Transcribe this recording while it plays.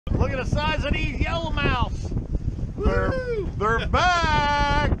Look at the size of these yellowmouths. They're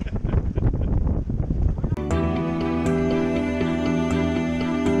back.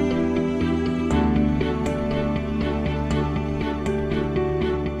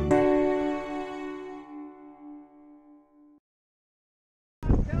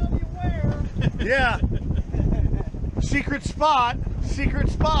 Yeah. Secret spot. Secret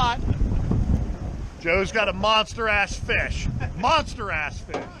spot. Joe's got a monster ass fish. Monster ass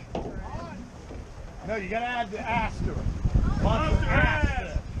fish. No, you gotta add the ass to it. Monster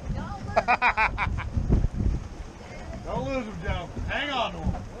ass. Don't lose him, Joe. Hang on to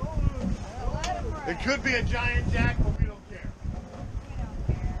him. It could be a giant jack, but we don't care.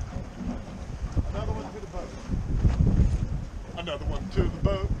 Another one to the boat. Another one to the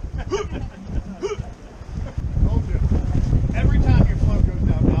boat. Told you. Every time your float goes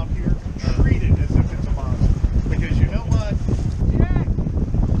down out here, treat it as if it's a monster. Because you know what? Jack!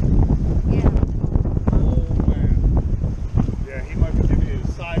 Yeah. Oh man. Yeah, he might be giving you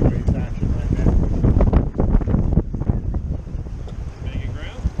the sideways action right now. Making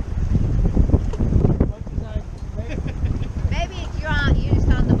ground? Maybe you're just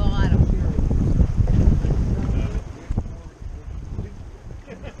on the bottom.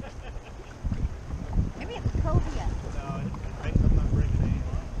 Maybe it's cobia. No, I'm not breaking any.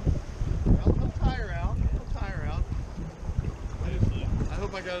 Well, he'll tire out. He'll tire out. I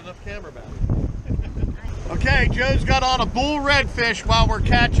hope I got enough camera back. Okay, Joe's got on a bull redfish while we're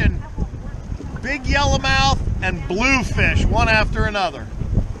catching big yellowmouth and bluefish, one after another.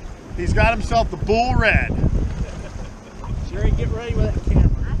 He's got himself the bull red. Sherry, get ready with that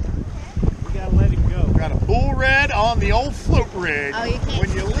camera. We gotta let him go. Got a bull red on the old float rig. Oh, you can't.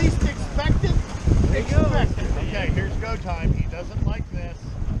 When you least expect it, There you go. Okay, here's go time. He doesn't like this.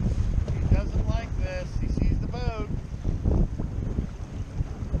 He doesn't like this. He sees the boat.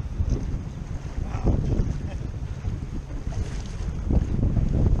 Wow.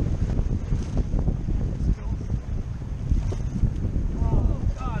 Oh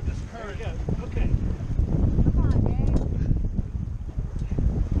God, this current. There you go. Okay.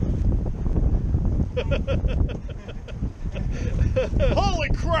 Holy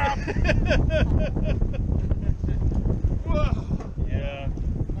crap! Whoa. Yeah.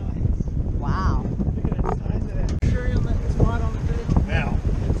 Wow. Look at that size of that. Sherry on that spot on the fish. Now,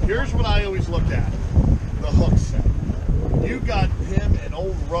 here's what I always look at. The hook set. You got him and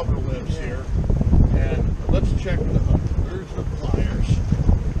old rubber lips here. And let's check the hook. Where's the pliers?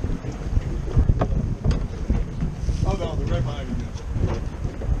 Oh no, the red behind you.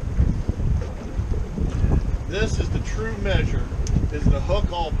 This is the true measure. Is the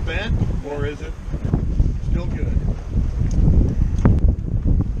hook all bent or is it still good?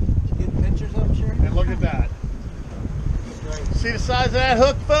 Did you get pictures of him, Sherry? And look at that. See the size of that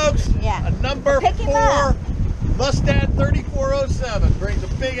hook, folks? Yeah. A number Pick him 4 up. Mustad 3407 brings a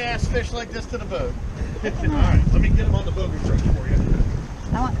big ass fish like this to the boat. Alright, let me get him on the boat approach for you.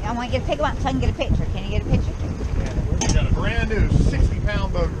 I want you to pick him up so I can get a picture. Can you get a picture? We got a brand new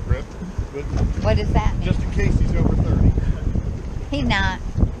 60-pound boat grip, but What is that mean? just in case he's over 30. He's not.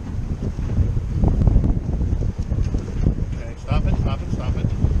 Okay, stop it, stop it, stop it.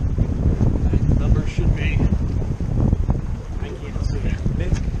 Number should be. I can't see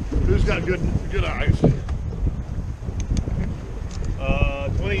it. Who's got good eyes?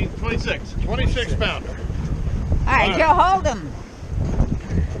 26 pounder. All right, Joe, hold him.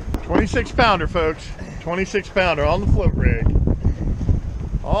 26 pounder, folks. 26 pounder on the float rig.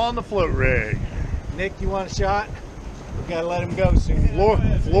 On the float rig. Nick, you want a shot? We gotta let him go soon.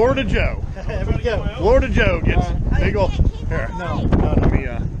 Florida Joe. There we go. Florida Joe gets big old. Here, No, let me.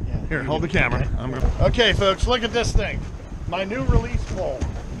 Yeah. Here, hold the camera. Okay, folks, look at this thing. My new release pole.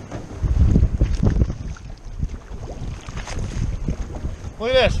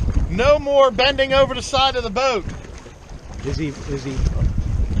 Look at this. No more bending over the side of the boat. Is he?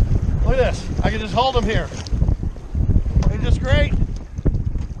 Look at this. I can just hold him here. Ain't this great?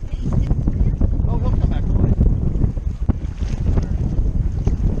 Oh, he'll come back away.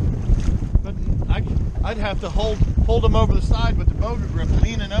 But I'd have to hold him over the side with the boga grip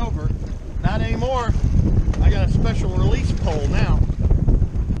leaning over. Not anymore. I got a special release pole now.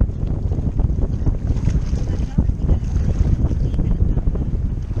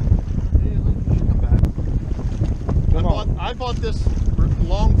 I bought this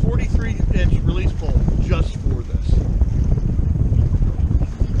long 43-inch release pole just for this.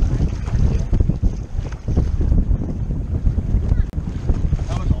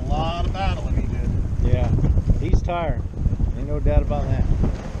 That was a lot of battling he did. Yeah, he's tired. Ain't no doubt about that.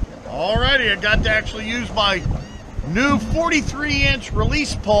 Alrighty, I got to actually use my new 43-inch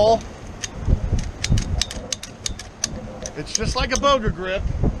release pull. It's just like a boga grip.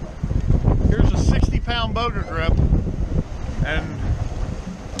 Here's a 60-pound boga grip, and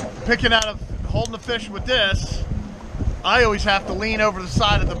holding the fish with this, I always have to lean over the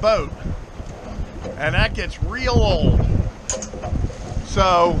side of the boat, and that gets real old.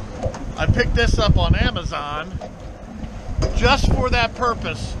 So I picked this up on Amazon just for that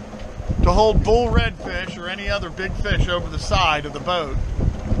purpose, to hold bull redfish or any other big fish over the side of the boat.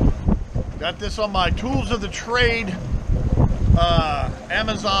 Got this on my Tools of the Trade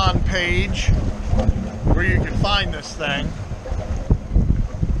Amazon page, where you can find this thing.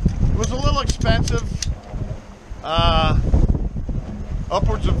 It was a little expensive, upwards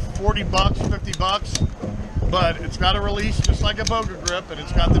of 40 bucks, 50 bucks, but it's got a release just like a boga grip, and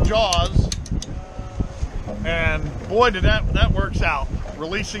it's got the jaws, and boy, did that works out,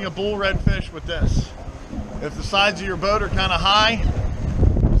 releasing a bull redfish with this. If the sides of your boat are kind of high,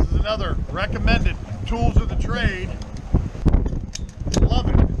 this is another recommended Tools of the Trade. Love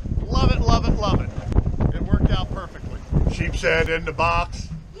it, love it, love it, love it. It worked out perfectly. Sheepshead in the box.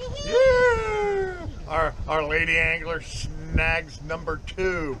 Yeah! Our lady angler snags number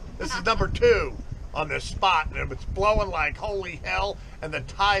 2. This is number 2 on this spot, and it's blowing like holy hell, and the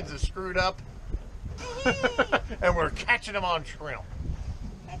tides are screwed up. And we're catching them on shrimp.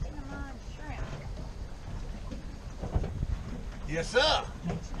 Catching them on shrimp. Yes, sir.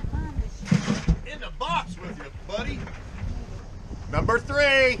 Catching them on the shrimp. In the box with you, buddy. Number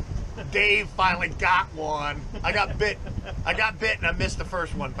 3. Dave finally got one. I got bit and I missed the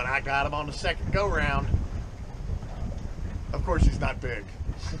first one, but I got him on the second go round. Of course, he's not big.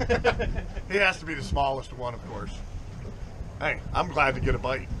 He has to be the smallest one, of course. Hey, I'm glad to get a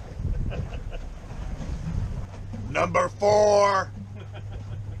bite. Number 4.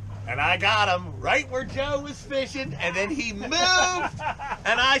 And I got him right where Joe was fishing, and then he moved,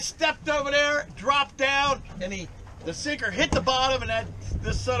 and I stepped over there, dropped down, and the sinker hit the bottom, and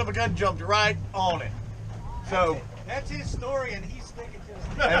this son of a gun jumped right on it. So that's his story, and he's sticking to his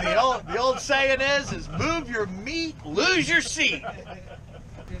story. And the old saying is move your meat, lose your seat.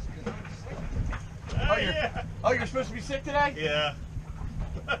 Oh, you're supposed to be sick today? Yeah.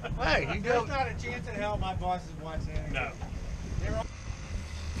 Hey, you go. There's not a chance in hell my boss is watching. No.